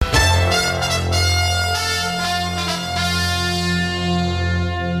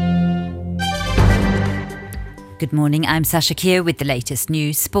Good morning, I'm Sasha Keir with the latest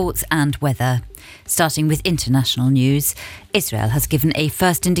news, sports and weather. Starting with international news, Israel has given a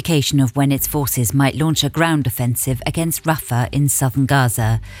first indication of when its forces might launch a ground offensive against Rafah in southern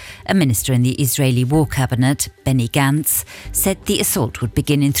Gaza. A minister in the Israeli War Cabinet, Benny Gantz, said the assault would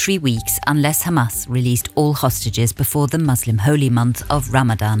begin in 3 weeks unless Hamas released all hostages before the Muslim holy month of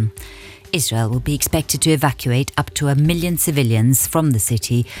Ramadan. Israel will be expected to evacuate up to 1 million civilians from the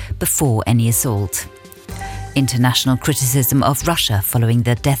city before any assault. International criticism of Russia following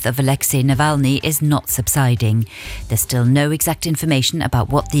the death of Alexei Navalny is not subsiding. There's still no exact information about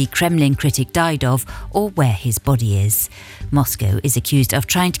what the Kremlin critic died of or where his body is. Moscow is accused of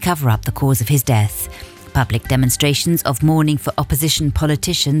trying to cover up the cause of his death. Public demonstrations of mourning for opposition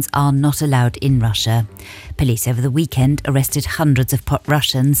politicians are not allowed in Russia. Police over the weekend arrested hundreds of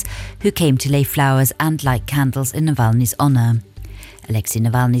Russians who came to lay flowers and light candles in Navalny's honour. Alexei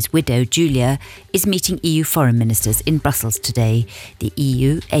Navalny's widow, Julia, is meeting EU foreign ministers in Brussels today. The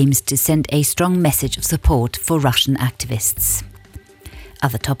EU aims to send a strong message of support for Russian activists.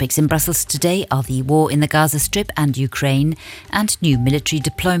 Other topics in Brussels today are the war in the Gaza Strip and Ukraine and new military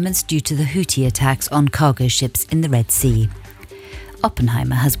deployments due to the Houthi attacks on cargo ships in the Red Sea.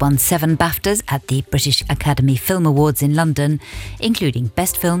 Oppenheimer has won 7 BAFTAs at the British Academy Film Awards in London, including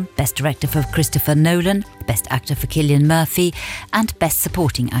Best Film, Best Director for Christopher Nolan, Best Actor for Cillian Murphy, and Best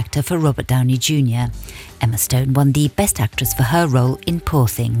Supporting Actor for Robert Downey Jr. Emma Stone won the Best Actress for her role in Poor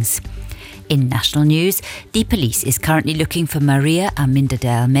Things. In national news, the police is currently looking for Maria Arminda de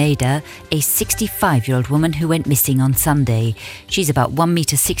Almeida, a 65-year-old woman who went missing on Sunday. She's about 1.60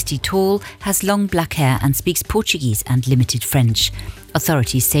 metre tall, has long black hair and speaks Portuguese and limited French.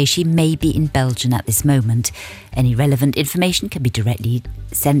 Authorities say she may be in Belgium at this moment. Any relevant information can be directly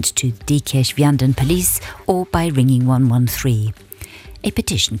sent to Diekersvianden Police or by ringing 113. A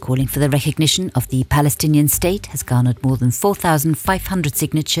petition calling for the recognition of the Palestinian state has garnered more than 4,500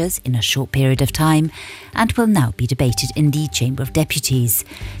 signatures in a short period of time and will now be debated in the Chamber of Deputies.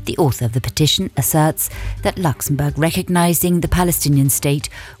 The author of the petition asserts that Luxembourg recognising the Palestinian state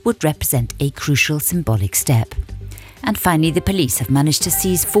would represent a crucial symbolic step. And finally, the police have managed to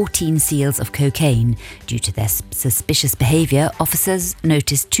seize 14 seals of cocaine. Due to their suspicious behaviour, officers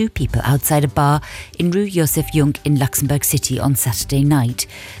noticed 2 people outside a bar in Rue Joseph Jung in Luxembourg City on Saturday night.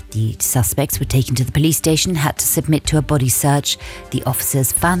 The suspects were taken to the police station, had to submit to a body search. The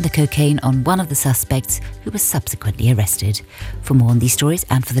officers found the cocaine on one of the suspects, who was subsequently arrested. For more on these stories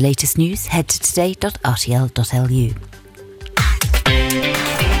and for the latest news, head to today.rtl.lu.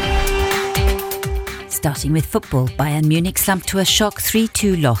 Starting with football, Bayern Munich slumped to a shock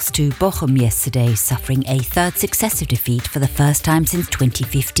 3-2 loss to Bochum yesterday, suffering a third successive defeat for the first time since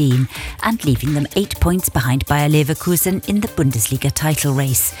 2015 and leaving them 8 points behind Bayer Leverkusen in the Bundesliga title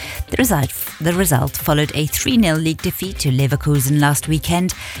race. The result followed a 3-0 league defeat to Leverkusen last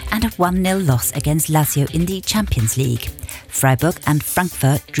weekend and a 1-0 loss against Lazio in the Champions League. Freiburg and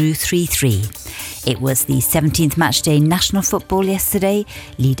Frankfurt drew 3-3. It was the 17th matchday national football yesterday.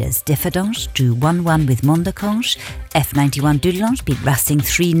 Leaders Differdange drew 1-1 with Mondeconge. F91 Dudelange beat Racing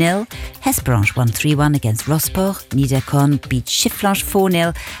 3-0. Hesperange won 3-1 against Rosport. Niederkorn beat Schifflange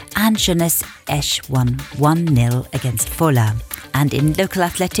 4-0. And Jeunesse Esch won 1-0 against Fola. And in local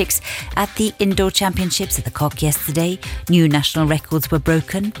athletics, at the indoor championships at the Cock yesterday, new national records were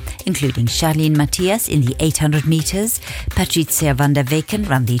broken, including Charlene Matthias in the 800 metres. Patricia van der Weken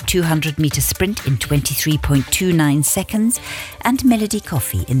ran the 200-metre sprint in 23.29 seconds. And Melody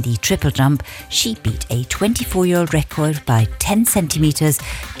Coffey in the triple jump. She beat a 24-year-old record by 10 centimetres,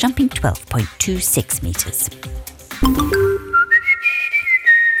 jumping 12.26 metres.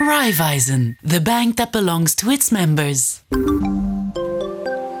 Raiffeisen, the bank that belongs to its members.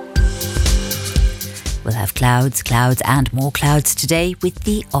 We'll have clouds and more clouds today with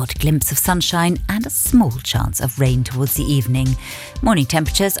the odd glimpse of sunshine and a small chance of rain towards the evening. Morning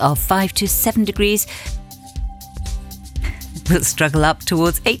temperatures of 5 to 7 degrees. We'll struggle up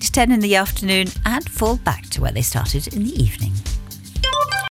towards 8 to 10 in the afternoon and fall back to where they started in the evening.